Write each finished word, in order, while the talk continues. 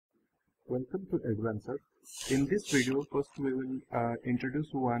Welcome to Edvancer. In this video, first we will introduce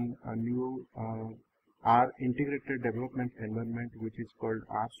a new R integrated development environment, which is called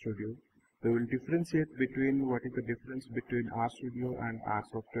R Studio. We will differentiate between what is the difference between R Studio and R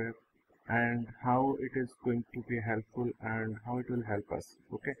software, and how it is going to be helpful and how it will help us.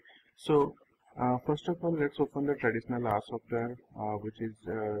 Okay, so first of all, let's open the traditional R software, which is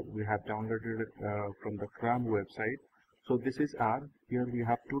we have downloaded from the Chrome website. So this is R. Here we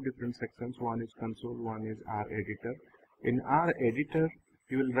have two different sections. One is console, one is R editor. In R editor,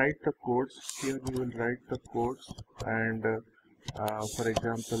 you will write the codes. Here you will write the codes, and for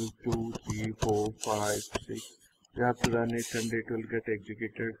example 2, 3, 4, 5, 6. You have to run it and it will get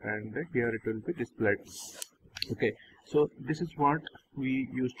executed, and here it will be displayed. Okay, so this is what we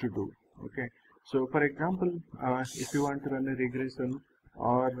used to do. Okay, so for example, if you want to run a regression,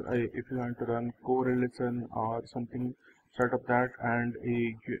 or if you want to run correlation or something sort of that, and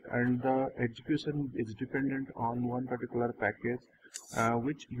the execution is dependent on one particular package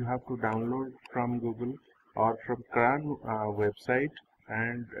which you have to download from Google or from Chrome website,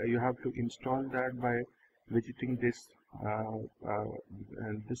 and you have to install that by visiting this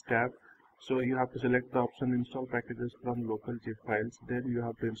this tab. So you have to select the option install packages from local zip files, then you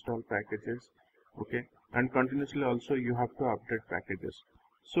have to install packages. Okay, and continuously also you have to update packages.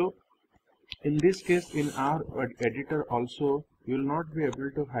 So in this case, in our editor also, you will not be able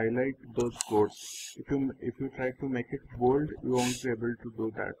to highlight those codes. If you try to make it bold, you won't be able to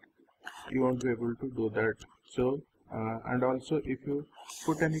do that. You won't be able to do that. So and also if you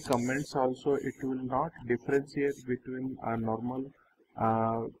put any comments also, it will not differentiate between a normal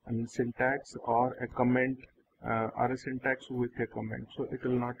syntax or a comment or a syntax with a comment. So it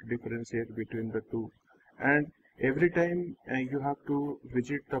will not differentiate between the two. And every time you have to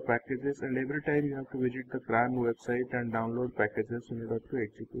visit the packages, and every time you have to visit the Chrome website and download packages in order to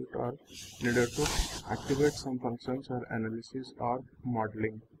execute or in order to activate some functions or analysis or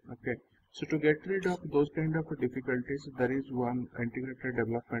modeling. Okay, so to get rid of those kind of difficulties, there is one integrated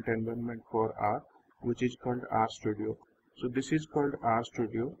development environment for R, which is called R Studio. So this is called R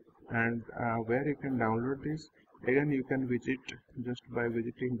Studio, and where you can download this. Again, you can visit just by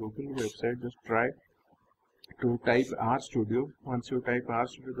visiting Google website. Just try to type R Studio. Once you type R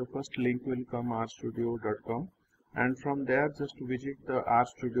Studio, the first link will come rstudio.com, and from there just visit the R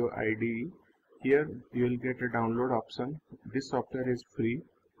Studio IDE. Here you will get a download option. This software is free,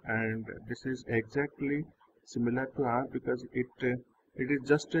 and this is exactly similar to R because it is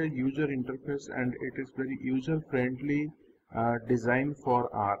just a user interface, and it is very user friendly design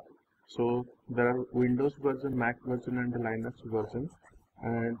for R. So there are Windows version, Mac version, and the Linux version,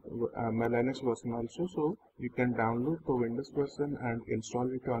 and my Linux version also. So you can download the Windows version and install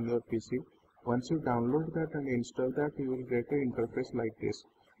it on your PC. Once you download that and install that, you will get an interface like this.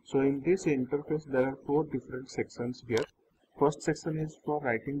 So in this interface, there are 4 different sections here. First section is for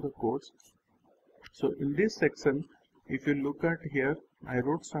writing the codes. So in this section, if you look at here, I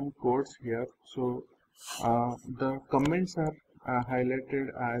wrote some codes here. So the comments are highlighted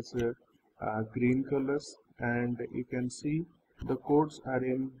as green colors, and you can see the codes are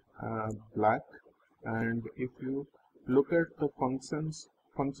in black. And if you look at the functions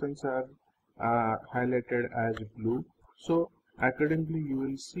are highlighted as blue. So accordingly you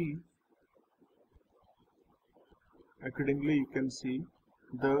can see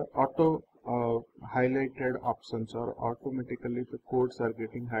the auto highlighted options, or automatically the codes are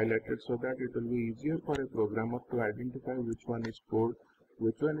getting highlighted, so that it will be easier for a programmer to identify which one is code,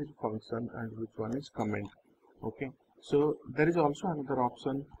 which one is function, and which one is comment. Okay, so there is also another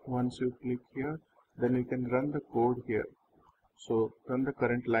option. Once you click here, then you can run the code here. So run the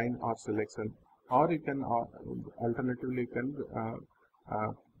current line or selection, or you can alternatively you can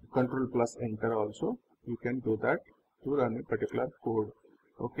control plus enter also. You can do that to run a particular code.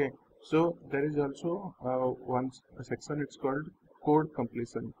 Okay, so there is also one section, it's called code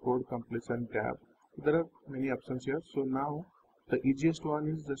completion tab. There are many options here. So now the easiest one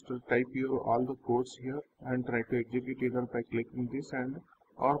is just to type all the codes here and try to execute either by clicking this and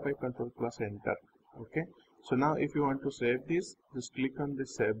or by control plus enter. Okay, so now if you want to save this, just click on the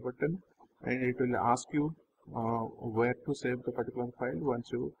save button, and it will ask you where to save the particular file. Once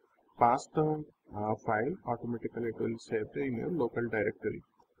you pass the file, automatically it will save it in your local directory.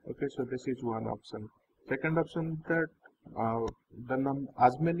 Okay, so this is one option. Second option, that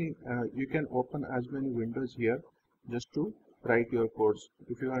you can open as many windows here just to write your codes.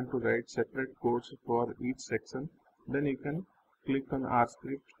 If you want to write separate codes for each section, then you can click on R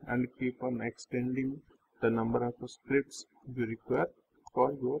script and keep on extending the number of scripts you require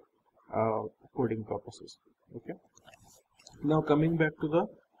for your coding purposes. Okay, now coming back to the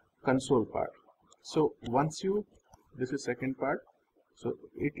console part. So once you, this is second part, so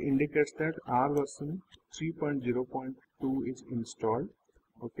it indicates that R version 3.0.2 is installed.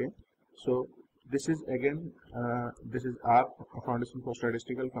 Okay, so this is again this is R, Foundation for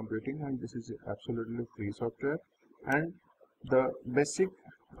Statistical Computing, and this is absolutely free software. And the basic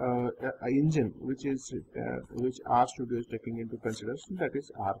engine which is which R Studio is taking into consideration, that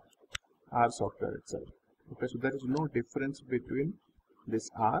is R software itself. Okay, so there is no difference between this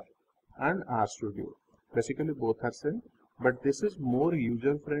R and R Studio. Basically both are same, but this is more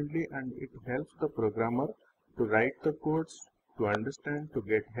user friendly and it helps the programmer to write the codes, to understand, to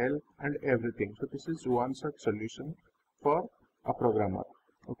get help and everything. So this is one such solution for a programmer.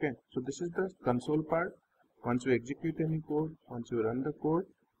 Okay, so this is the console part. Once you execute any code, once you run the code,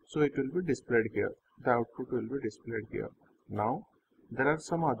 so it will be displayed here. The output will be displayed here. Now there are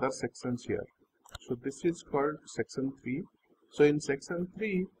some other sections here. So this is called section 3. So in section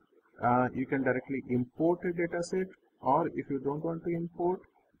 3, you can directly import a data set, or if you don't want to import,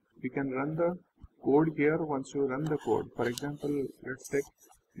 you can run the code here. Once you run the code, for example, let's take,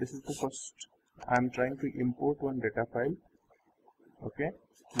 this is the first, I am trying to import one data file. Okay,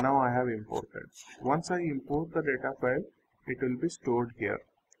 now I have imported. Once I import the data file, it will be stored here.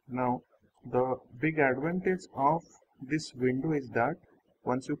 Now the big advantage of this window is that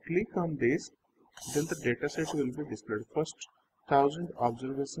once you click on this, then the dataset will be displayed. First 1000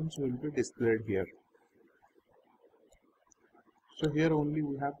 observations will be displayed here. So here only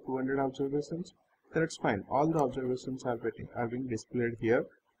we have 200 observations. That's fine. All the observations are being displayed here.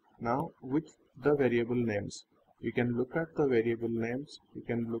 Now with the variable names, you can look at the variable names. You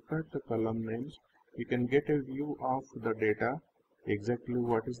can look at the column names. You can get a view of the data, exactly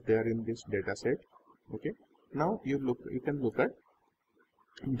what is there in this data set. Okay. Now you can look at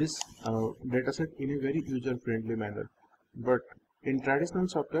this dataset in a very user-friendly manner. But in traditional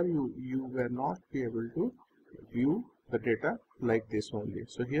software, you were not be able to view the data like this only.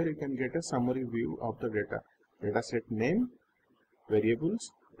 So here you can get a summary view of the data. Dataset name,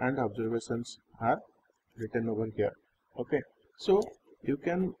 variables, and observations are written over here. Okay, so you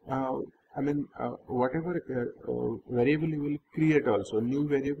can whatever variable you will create, also new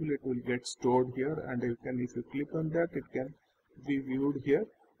variable, it will get stored here, and you can, if you click on that, it can be viewed here.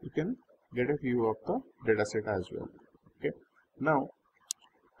 You can get a view of the dataset as well. Okay, now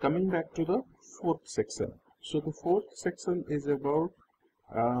coming back to the fourth section. So the fourth section is about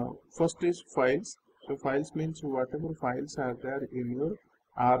first is files. So files means whatever files are there in your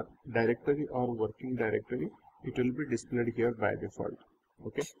R directory or working directory, it will be displayed here by default.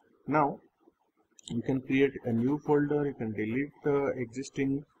 Okay, now you can create a new folder, you can delete the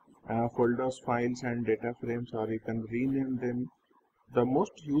existing folders, files and data frames, or you can rename them. The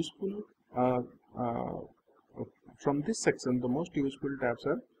most useful from this section, the most useful tabs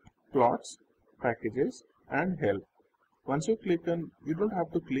are plots, packages and help. Once you click on, you don't have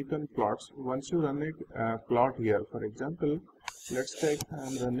to click on plots. Once you run a plot here, for example, let's take, I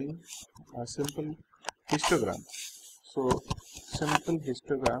am running a simple histogram. So simple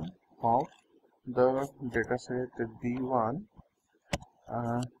histogram of the dataset D1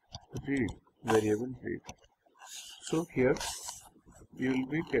 read, variable read. So here you will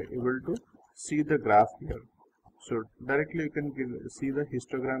be able to see the graph here. So directly you can see the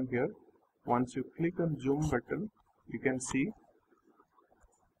histogram here. Once you click on zoom button, you can see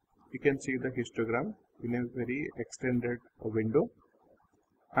the histogram in a very extended window.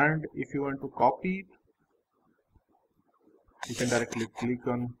 And if you want to copy it, you can directly click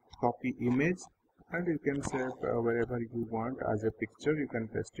on copy image, and you can save wherever you want as a picture. You can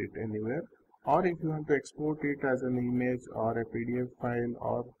paste it anywhere, or if you want to export it as an image or a PDF file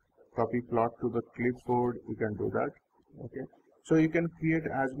or copy plot to the clipboard, you can do that. Okay, so you can create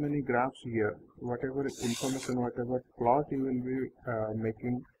as many graphs here. Whatever information, whatever plot you will be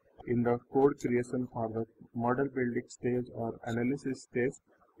making in the code creation or the model building stage or analysis stage,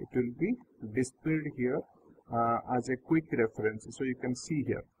 it will be displayed here as a quick reference, so you can see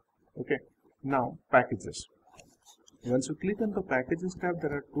here. Okay, now packages. Once you click on the packages tab,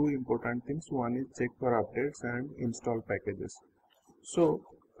 there are two important things. One is check for updates and install packages. So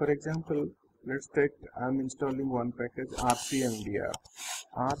for example, let's take, I am installing one package, rcmdr,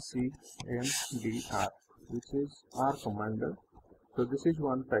 which is R Commander. So this is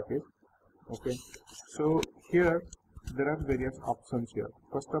one package. Okay, so here there are various options here.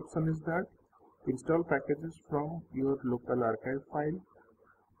 First option is that install packages from your local archive file.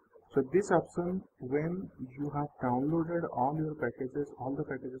 So this option, when you have downloaded all your packages, all the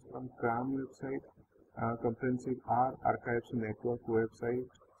packages from CRAM website, comprehensive R archives network website,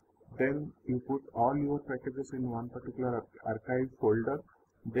 then you put all your packages in one particular archive folder.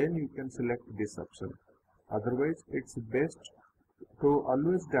 then you can select this option. Otherwise, it's best to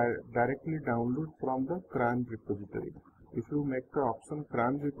always directly download from the CRAN repository. If you make the option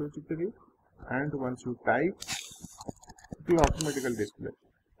CRAN repository and once you type, it will automatically display.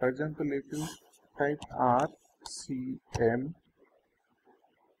 For example, if you type RCMDR,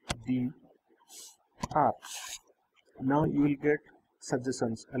 now you will get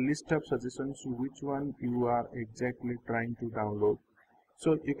suggestions, a list of suggestions which one you are exactly trying to download.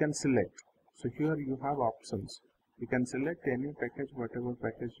 So you can select. So here you have options. You can select any package, whatever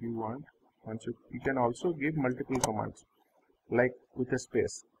package you want. Once you can also give multiple commands like with a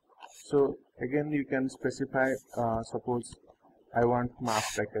space. So again you can specify, suppose I want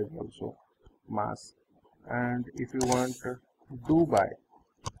mass package also, mass, and if you want do by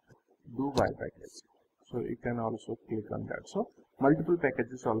package, so you can also click on that. So multiple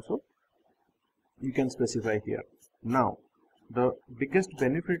packages also you can specify here. Now the biggest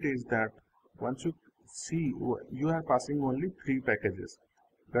benefit is that once you see, you are passing only 3 packages.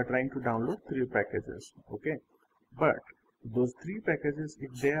 You are trying to download 3 packages, okay, but those 3 packages,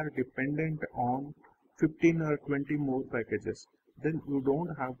 if they are dependent on 15 or 20 more packages, then you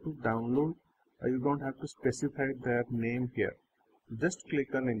don't have to download, you don't have to specify their name here. Just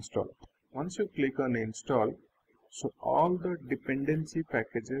click on install. Once you click on install, so all the dependency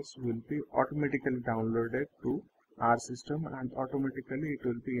packages will be automatically downloaded to our system and automatically it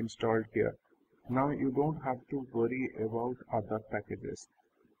will be installed here. Now you don't have to worry about other packages,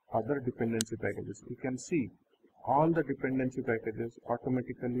 other dependency packages. You can see all the dependency packages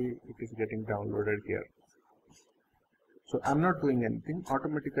automatically it is getting downloaded here. So I'm not doing anything,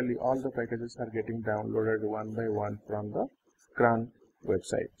 automatically all the packages are getting downloaded one by one from the CRAN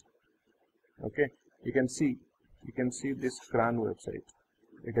website. Okay, you can see this CRAN website.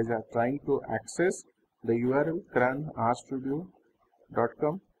 It is trying to access the URL CRAN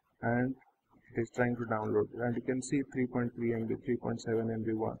rstudio.com and it is trying to download, and you can see 3.3 MB, 3.7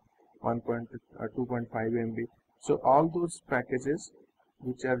 MB, 2.5 MB. So all those packages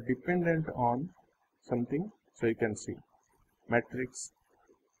which are dependent on something, so you can see matrix,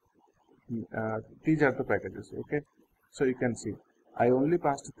 these are the packages, okay. So you can see I only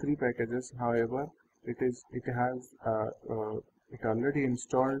passed 3 packages, however it already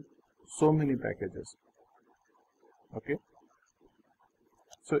installed so many packages, okay.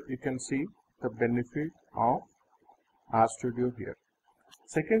 So you can see the benefit of RStudio here.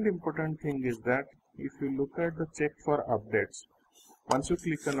 Second important thing is that if you look at the check for updates, once you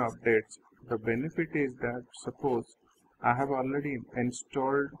click on updates, the benefit is that suppose I have already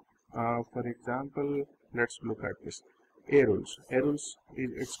installed, for example, let's look at this A-Rules. A-Rules,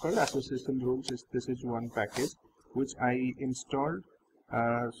 it's called Association Rules. This is one package which I installed.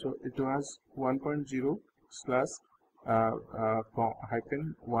 So it was 1.0 slash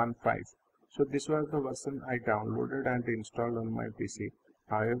 -15. So this was the version I downloaded and installed on my PC.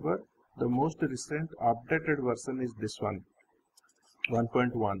 However, the most recent updated version is this one,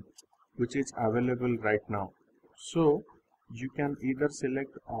 1.1, which is available right now. So you can either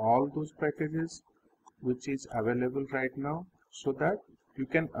select all those packages which is available right now, so that you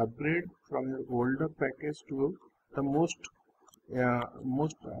can upgrade from your older package to the most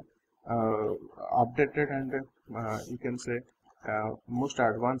updated and you can say most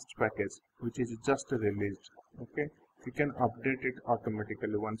advanced package which is just released. Okay, you can update it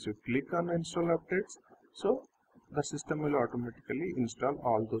automatically once you click on install updates. So the system will automatically install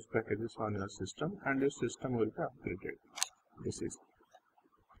all those packages on your system and your system will be upgraded. This is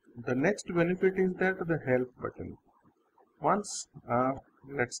the next benefit, is that the help button. Once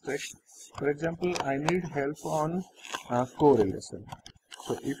let's take, for example, I need help on correlation.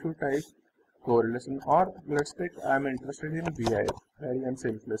 So if you type correlation, or let's take I am interested in VIF, variance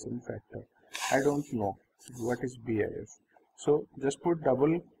inflation factor. I don't know what is VIF. So just put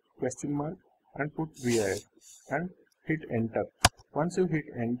double question mark and put VIF and hit enter. Once you hit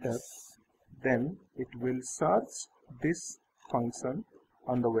enter, then it will search this function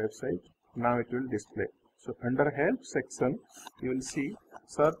on the website. Now it will display. So under help section, you will see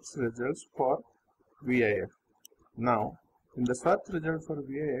search results for VIF. Now in the search result for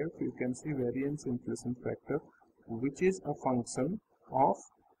VIF, you can see variance inflation factor, which is a function of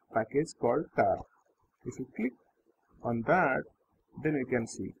package called TAR. If you click on that, then you can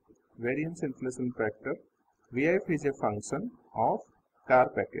see variance inflation factor. VIF is a function of TAR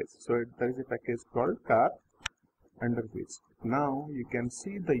package. So there is a package called TAR under which. Now you can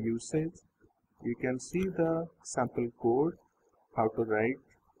see the usage, you can see the sample code, how to write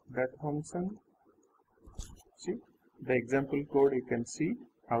that function. See the example code, you can see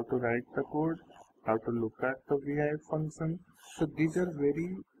how to write the code, how to look at the VI function. So these are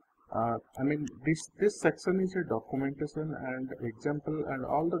very this section is a documentation and example, and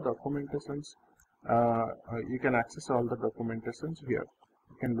all the documentations you can access all the documentations here.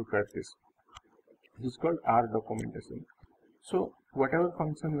 You can look at this. This is called R documentation. So whatever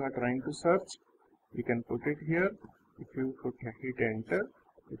function you are trying to search, you can put it here. If you hit enter,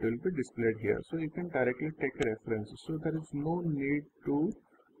 it will be displayed here. So you can directly take a reference. So there is no need to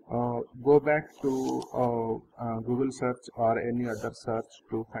go back to Google search or any other search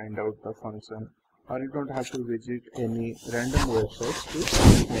to find out the function, or you don't have to visit any random websites to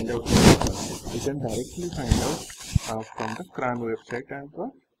find out the function. You can directly find out from the CRAN website and the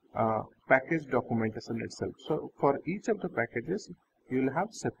package documentation itself. So for each of the packages, you will have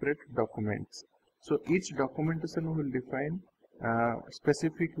separate documents. So each documentation will define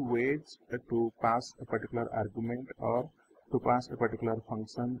specific ways to pass a particular argument or to pass a particular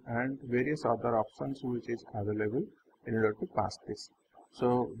function, and various other options which is available in order to pass this.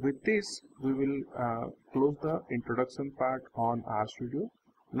 So with this, we will close the introduction part on RStudio.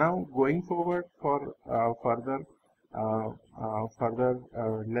 Now going forward for further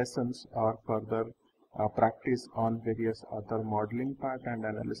lessons or further practice on various other modeling part and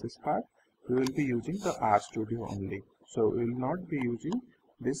analysis part, we will be using the RStudio only. So we will not be using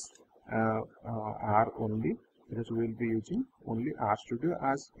this R only, because we will be using only RStudio,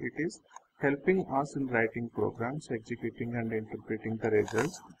 as it is helping us in writing programs, executing and interpreting the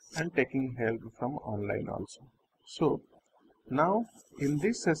results, and taking help from online also. So now in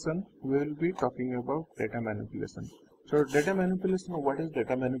this session we will be talking about data manipulation. So data manipulation, what is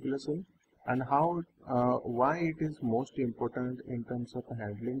data manipulation, and how why it is most important in terms of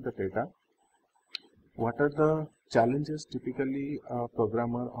handling the data. What are the challenges typically a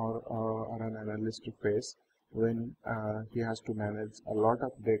programmer or an analyst face when he has to manage a lot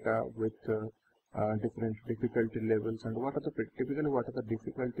of data with different difficulty levels, and what are the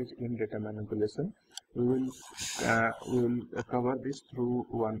difficulties in data manipulation. We will cover this through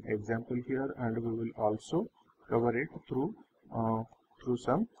one example here, and we will also cover it through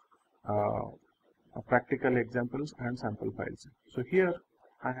some practical examples and sample files. So here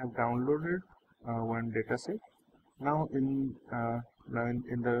I have downloaded one dataset. Now in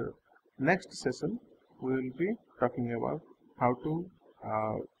the next session we will be talking about how to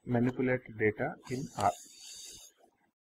manipulate data in R.